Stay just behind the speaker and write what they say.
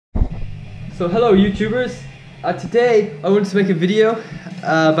So hello YouTubers, today I wanted to make a video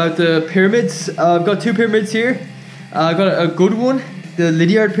about the pyramids. I've got two pyramids here. I've got a good one, the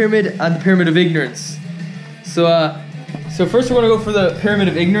Lydiard pyramid and the pyramid of ignorance. So first we're going to go for the pyramid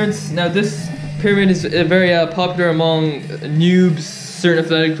of ignorance. Now this pyramid is very popular among noobs, certain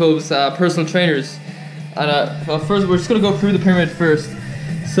athletic clubs, personal trainers. And first we're just going to go through the pyramid first.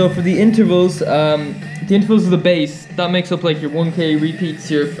 So for the intervals of the base, that makes up like your 1k repeats,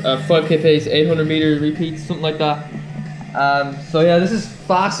 your 5k pace, 800 meter repeats, something like that. So yeah, this is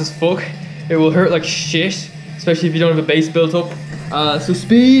fast as fuck. It will hurt like shit, especially if you don't have a base built up. So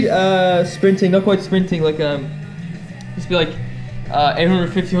speed, sprinting, not quite sprinting, like just be like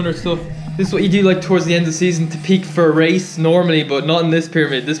 800, 1500 stuff. This is what you do like towards the end of the season to peak for a race normally, but not in this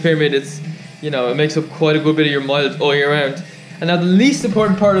pyramid. This pyramid, it's, you know, it makes up quite a good bit of your mileage all year round. And now the least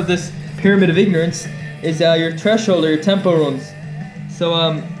important part of this pyramid of ignorance is your threshold or your tempo runs.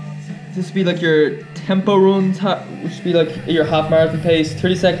 So this would be like your tempo runs, which would be like your half marathon pace,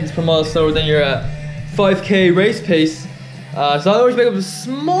 30 seconds per mile slower than your 5k race pace. So that always make up a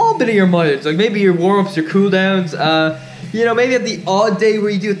small bit of your mileage, like maybe your warm-ups, your cool-downs, you know, maybe at the odd day where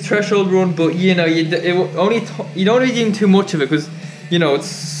you do a threshold run, but you know, you don't be doing too much of it because, you know, it's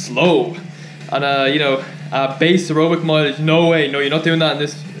slow. And you know, base aerobic mileage, no way, no, you're not doing that in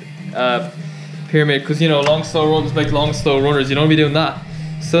this pyramid, because, you know, long slow runs make long slow runners. You don't be doing that.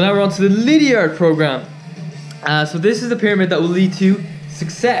 So now we're on to the Lydiard program. So this is the pyramid that will lead to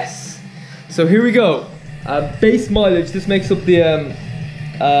success. So here we go. Base mileage, this makes up the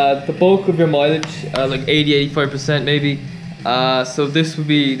bulk of your mileage, like 80-85% maybe. So this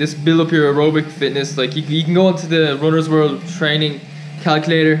build up your aerobic fitness. Like you can go onto the Runner's World training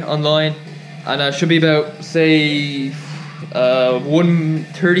calculator online, and it should be about, say,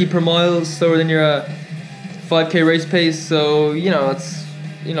 130 per mile slower than your 5k race pace. So, you know, it's,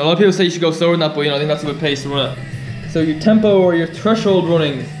 you know, a lot of people say you should go slower than that, but, you know, I think that's a good pace to run at. So your tempo or your threshold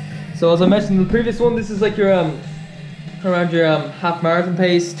running. So as I mentioned in the previous one, this is like your around your half marathon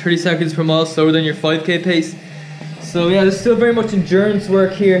pace, 30 seconds per mile slower than your 5k pace. So yeah, there's still very much endurance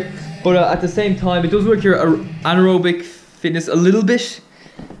work here, but at the same time it does work your anaerobic fitness a little bit.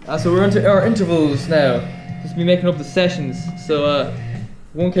 So we're onto our intervals now. Just be making up the sessions. So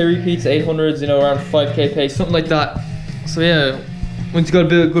 1k repeats, 800s, you know, around 5k pace, something like that. So yeah, once you got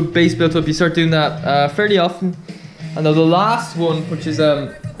a good base built up, you start doing that fairly often. And now the last one, which is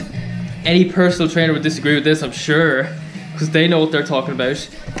any personal trainer would disagree with this, I'm sure, because they know what they're talking about.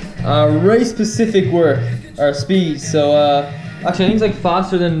 Race specific work or speed. So actually I think it's like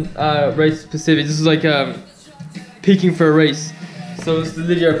faster than race specific. This is like peaking for a race. So it's the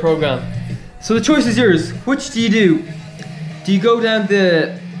Lydiard program. So the choice is yours. Which do you do? Do you go down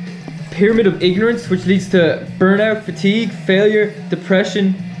the pyramid of ignorance, which leads to burnout, fatigue, failure,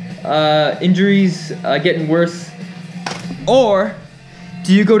 depression, injuries, getting worse? Or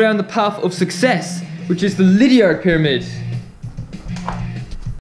do you go down the path of success, which is the Lydiard pyramid?